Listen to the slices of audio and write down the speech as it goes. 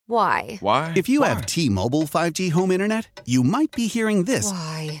Why? Why? If you have T-Mobile 5G home internet, you might be hearing this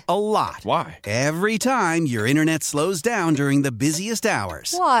Why? a lot. Why? Every time your internet slows down during the busiest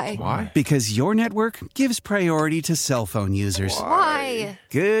hours. Why? Why? Because your network gives priority to cell phone users. Why?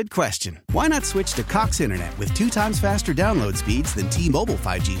 Good question. Why not switch to Cox Internet with 2 times faster download speeds than T-Mobile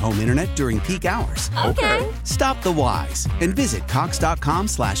 5G home internet during peak hours? Okay. Stop the whys and visit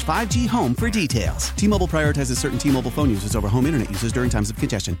cox.com/5G home for details. T-Mobile prioritizes certain T-Mobile phone users over home internet users during times of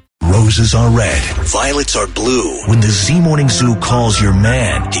congestion. Roses are red, violets are blue. When the Z Morning Zoo calls your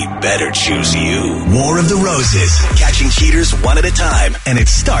man, he better choose you. War of the Roses, catching cheaters one at a time, and it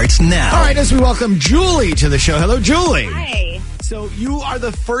starts now. All right, as we welcome Julie to the show. Hello, Julie. Hi. So you are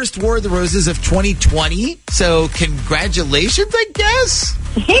the first War of the Roses of 2020. So congratulations, I guess.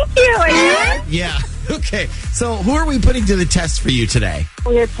 Thank you. Yeah. Okay. So who are we putting to the test for you today?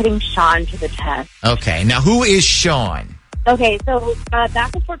 We are putting Sean to the test. Okay. Now, who is Sean? Okay, so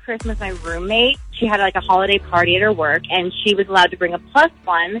back before Christmas, my roommate, she had like a holiday party at her work, and she was allowed to bring a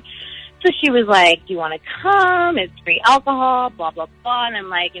 +1. So she was like, do you want to come? It's free alcohol, blah, blah, blah. And I'm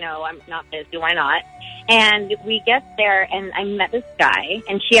like, I'm not busy. Why not? And we get there, and I met this guy,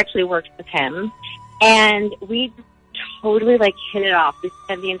 and she actually works with him. And we totally, hit it off. We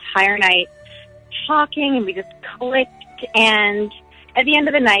spent the entire night talking, and we just clicked. And at the end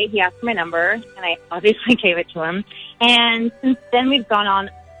of the night, he asked for my number, and I obviously gave it to him. And since then, we've gone on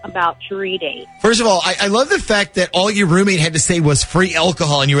about 3 dates. First of all, I love the fact that all your roommate had to say was free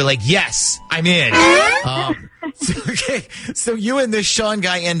alcohol, and you were like, yes, I'm in. So you and this Sean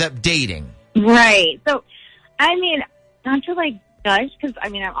guy end up dating. Right. So, not to judge, because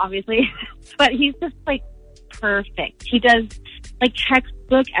I'm obviously, but he's just perfect. He does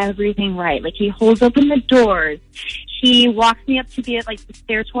textbook everything right. He holds open the doors. He walks me up to the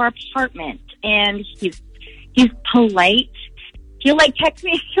stairs to our apartment, and he's polite. He'll text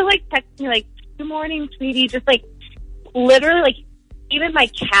me. He'll text me good morning, sweetie. Just literally even my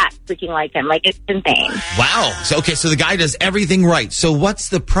cat's freaking like him. It's insane. Wow. So the guy does everything right. So what's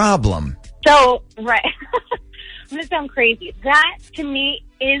the problem? So, right. I'm going to sound crazy. That, to me,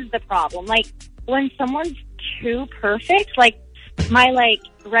 is the problem. When someone's too perfect, my,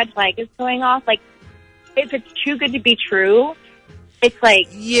 red flag is going off. If it's too good to be true, it's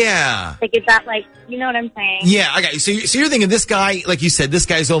yeah. Is that you know what I'm saying? Yeah, okay. So you're thinking this guy, like you said, this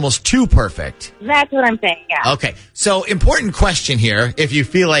guy's almost too perfect. That's what I'm saying, yeah. Okay. So important question here, if you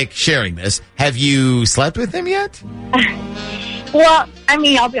feel like sharing this. Have you slept with him yet? Well,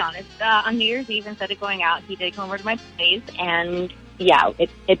 I'll be honest. On New Year's Eve, instead of going out, he did come over to my place, and yeah,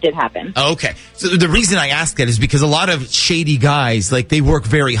 it did happen. Okay. So the reason I ask that is because a lot of shady guys, they work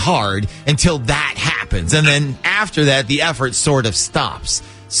very hard until that happens. And then after that, the effort sort of stops.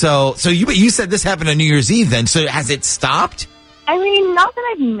 So you said this happened on New Year's Eve then. So has it stopped? Not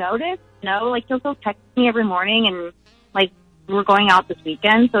that I've noticed. No, he'll still text me every morning, and we're going out this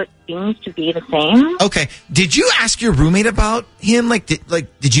weekend, so it seems to be the same. Okay. Did you ask your roommate about him?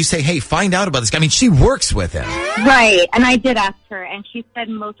 Did you say, hey, find out about this guy? She works with him. Right. And I did ask her, and she said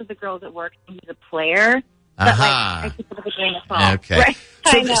most of the girls at work think he's a player. But, I took it with a grain of salt. Okay. Right?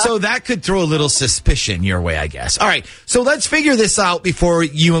 So that could throw a little suspicion your way, I guess. All right. So let's figure this out before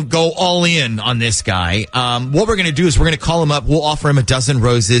you go all in on this guy. What we're going to do is we're going to call him up. We'll offer him a dozen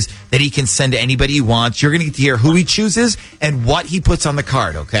roses that he can send to anybody he wants. You're going to get to hear who he chooses and what he puts on the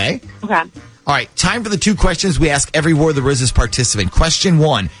card, okay? Okay. All right. Time for the 2 questions we ask every War of the Roses participant. Question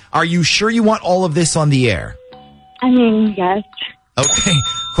 1. Are you sure you want all of this on the air? Yes. Okay.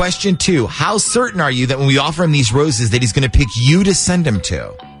 Question 2. How certain are you that when we offer him these roses that he's going to pick you to send them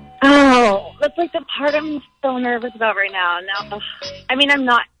to? Oh, that's the part I'm so nervous about right now. I'm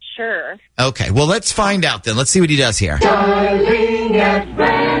not sure. Okay. Well, let's find out then. Let's see what he does here. Darling at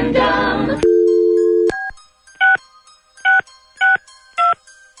random.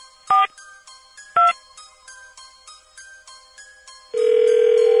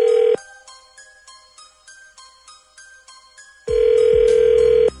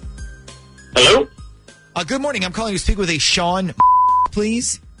 Hello? Good morning. I'm calling to speak with a Sean,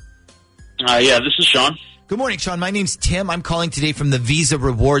 please. Yeah, this is Sean. Good morning, Sean. My name's Tim. I'm calling today from the Visa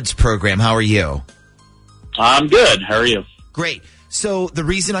Rewards program. How are you? I'm good. How are you? Great. So the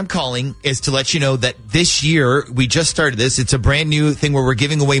reason I'm calling is to let you know that this year, we just started this. It's a brand new thing where we're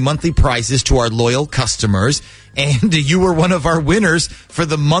giving away monthly prizes to our loyal customers. And you were one of our winners for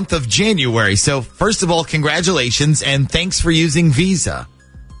the month of January. So first of all, congratulations and thanks for using Visa.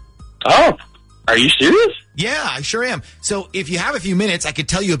 Oh, are you serious? Yeah, I sure am. So if you have a few minutes, I could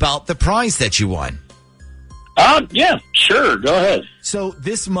tell you about the prize that you won. Yeah, sure. Go ahead. So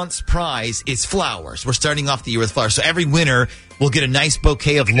this month's prize is flowers. We're starting off the year with flowers. So every winner will get a nice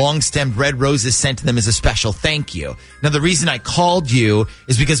bouquet of long-stemmed red roses sent to them as a special thank you. Now, the reason I called you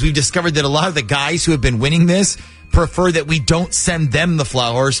is because we've discovered that a lot of the guys who have been winning this prefer that we don't send them the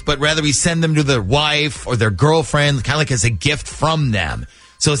flowers, but rather we send them to their wife or their girlfriend, kind of like as a gift from them.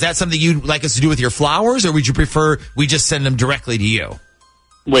 So is that something you'd like us to do with your flowers, or would you prefer we just send them directly to you?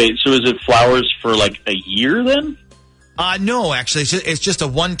 Wait, so is it flowers for like a year then? No, actually, it's just a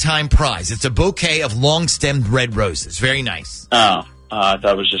one-time prize. It's a bouquet of long-stemmed red roses. Very nice. Oh, I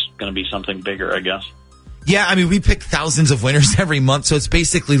thought it was just going to be something bigger, I guess. Yeah, I mean, we pick thousands of winners every month, so it's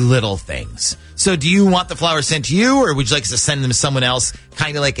basically little things. So do you want the flowers sent to you, or would you like us to send them to someone else,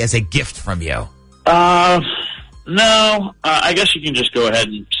 kind of like as a gift from you? No. I guess you can just go ahead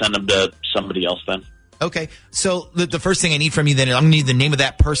and send them to somebody else then. Okay, so the first thing I need from you then, I'm going to need the name of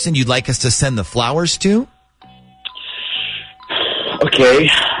that person you'd like us to send the flowers to. Okay.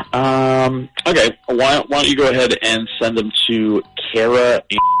 Okay. Why don't you go ahead and send them to Kara?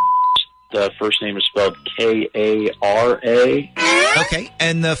 The first name is spelled Kara. Okay,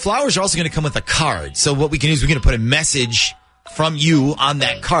 and the flowers are also going to come with a card. So what we can do is we're going to put a message from you on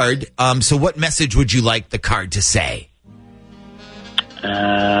that card. So what message would you like the card to say?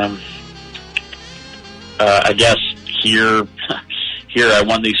 I guess here I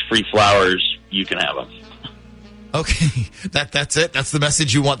won these free flowers. You can have them. Okay, that's it. That's the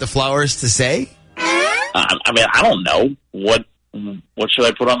message you want the flowers to say. I mean, I don't know what should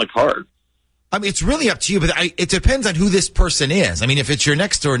I put on the card. I mean, it's really up to you, but it depends on who this person is. I mean, if it's your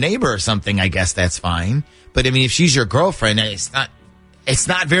next door neighbor or something, I guess that's fine. But I mean, if she's your girlfriend, it's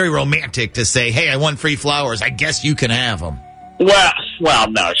not very romantic to say, "Hey, I won free flowers. I guess you can have them."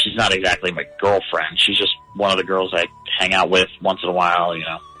 Well, no, she's not exactly my girlfriend. She's just one of the girls I hang out with once in a while, you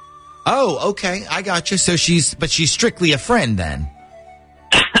know. Oh, okay, I got you. So she's strictly a friend then.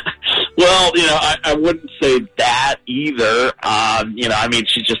 Well, you know, I wouldn't say that either. You know, I mean,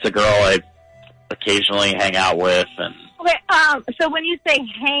 she's just a girl I occasionally hang out with, and. Okay, so when you say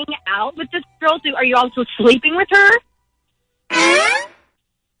hang out with this girl, are you also sleeping with her?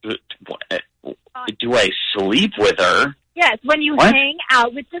 Do I sleep with her? Yes, when you hang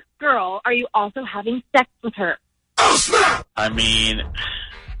out with this girl, are you also having sex with her? Oh, snap! I mean,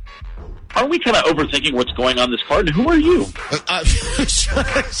 are we kind of overthinking what's going on this card? Who are you?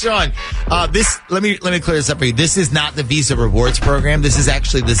 Sean, let me clear this up for you. This is not the Visa Rewards program. This is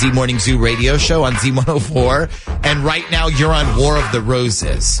actually the Z Morning Zoo radio show on Z104. And right now you're on War of the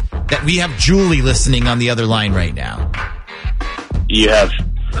Roses. That we have Julie listening on the other line right now. You have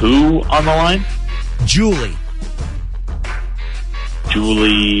who on the line? Julie.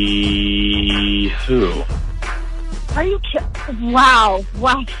 Julie who? Are you kidding? Wow,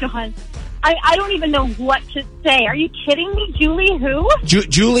 Sean. I don't even know what to say. Are you kidding me? Julie who?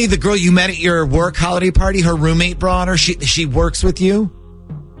 Julie, the girl you met at your work holiday party, her roommate brought her. She works with you?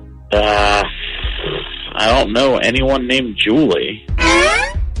 I don't know anyone named Julie.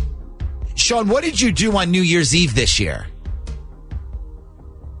 Sean, what did you do on New Year's Eve this year?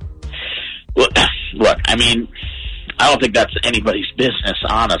 Look, I mean, I don't think that's anybody's business,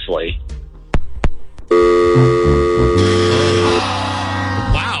 honestly.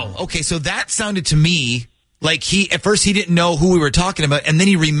 Wow. Okay, so that sounded to me like at first he didn't know who we were talking about, and then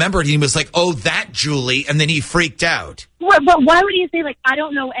he remembered and he was like, "Oh, that Julie," and then he freaked out. But why would he say, like, I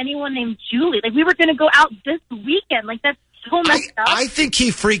don't know anyone named Julie? Like, we were going to go out this weekend. Like, that's so messed up. I think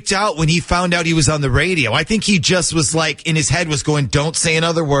he freaked out when he found out he was on the radio. I think he just was like, in his head was going, "Don't say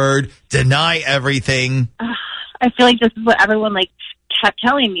another word, deny everything." I feel like this is what everyone, like, kept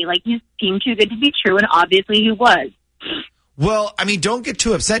telling me. Like, he seemed too good to be true, and obviously he was. Well, I mean, don't get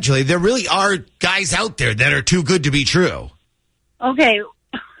too upset, Julie. There really are guys out there that are too good to be true. Okay.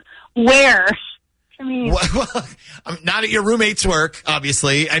 Where? I mean... Well, not at your roommate's work,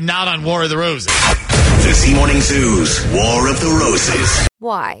 obviously, and not on War of the Roses. The Z Morning Zoo's War of the Roses.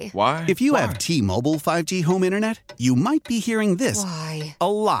 Why? If you have T-Mobile 5G home internet, you might be hearing this Why? a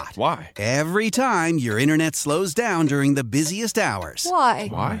lot. Why? Every time your internet slows down during the busiest hours.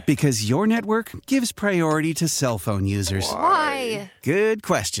 Why? Because your network gives priority to cell phone users. Why? Good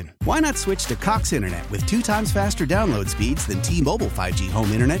question. Why not switch to Cox Internet with 2 times faster download speeds than T-Mobile 5G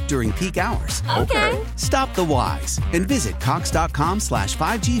home internet during peak hours? Okay. Stop the whys and visit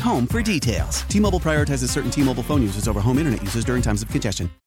cox.com/5G home for details. T-Mobile prioritizes certain T-Mobile phone users over home internet users during times of congestion.